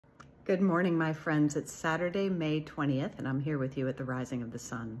Good morning, my friends. It's Saturday, May 20th, and I'm here with you at the rising of the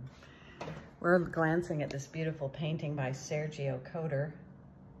sun. We're glancing at this beautiful painting by Sergio Coder.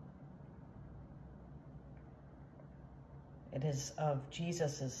 It is of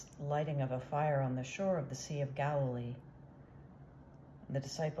Jesus' lighting of a fire on the shore of the Sea of Galilee. The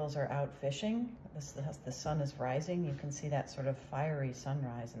disciples are out fishing. The sun is rising. You can see that sort of fiery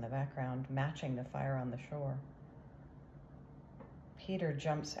sunrise in the background, matching the fire on the shore. Peter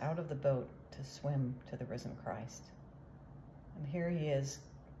jumps out of the boat to swim to the risen Christ. And here he is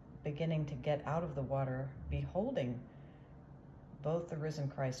beginning to get out of the water, beholding both the risen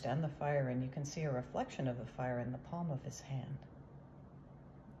Christ and the fire, and you can see a reflection of the fire in the palm of his hand.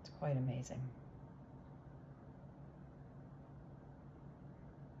 It's quite amazing.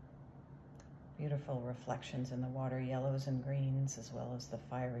 Beautiful reflections in the water, yellows and greens, as well as the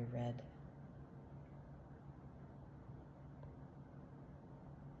fiery red.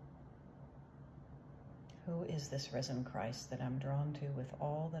 Who is this risen Christ that I'm drawn to with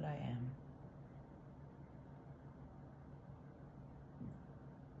all that I am?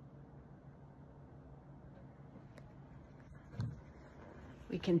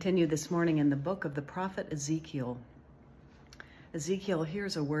 We continue this morning in the book of the prophet Ezekiel. Ezekiel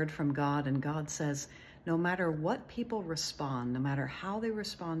hears a word from God, and God says, no matter what people respond, no matter how they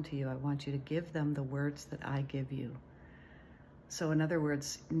respond to you, I want you to give them the words that I give you. So in other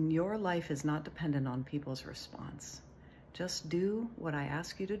words, your life is not dependent on people's response. Just do what I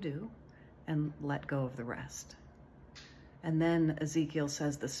ask you to do and let go of the rest. And then Ezekiel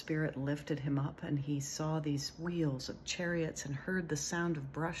says the Spirit lifted him up, and he saw these wheels of chariots and heard the sound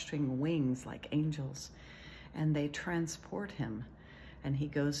of brushing wings like angels, and they transport him. And he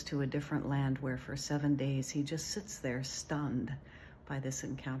goes to a different land where for 7 days he just sits there stunned by this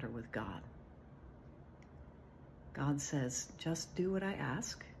encounter with God. God says, just do what I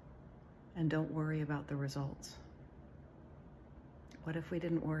ask and don't worry about the results. What if we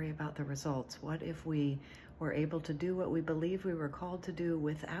didn't worry about the results? What if we were able to do what we believe we were called to do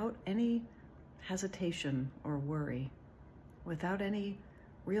without any hesitation or worry, without any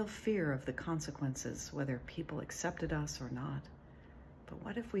real fear of the consequences, whether people accepted us or not? But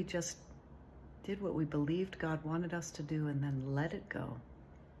what if we just did what we believed God wanted us to do and then let it go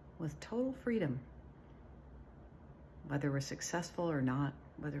with total freedom? Whether we're successful or not,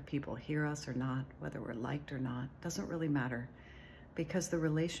 whether people hear us or not, whether we're liked or not, doesn't really matter, because the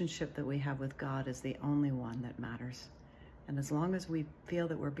relationship that we have with God is the only one that matters. And as long as we feel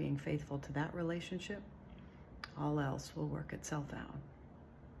that we're being faithful to that relationship, all else will work itself out.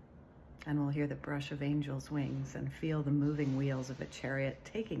 And we'll hear the brush of angels' wings and feel the moving wheels of a chariot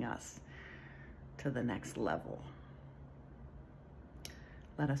taking us to the next level.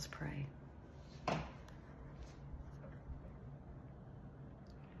 Let us pray.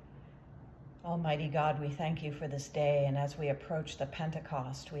 Almighty God, we thank you for this day, and as we approach the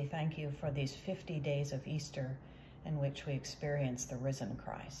Pentecost, we thank you for these 50 days of Easter in which we experience the risen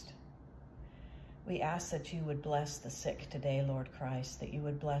Christ. We ask that you would bless the sick today, Lord Christ, that you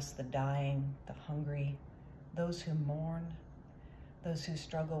would bless the dying, the hungry, those who mourn, those who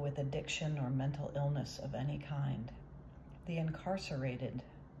struggle with addiction or mental illness of any kind, the incarcerated,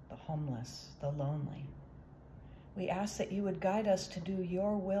 the homeless, the lonely. We ask that you would guide us to do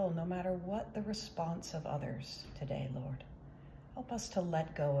your will no matter what the response of others today, Lord. Help us to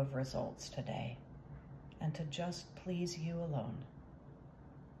let go of results today and to just please you alone.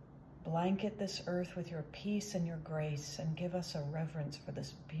 Blanket this earth with your peace and your grace, and give us a reverence for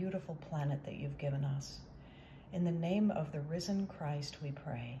this beautiful planet that you've given us. In the name of the risen Christ we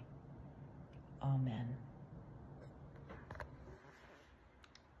pray. Amen.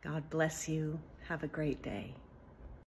 God bless you. Have a great day.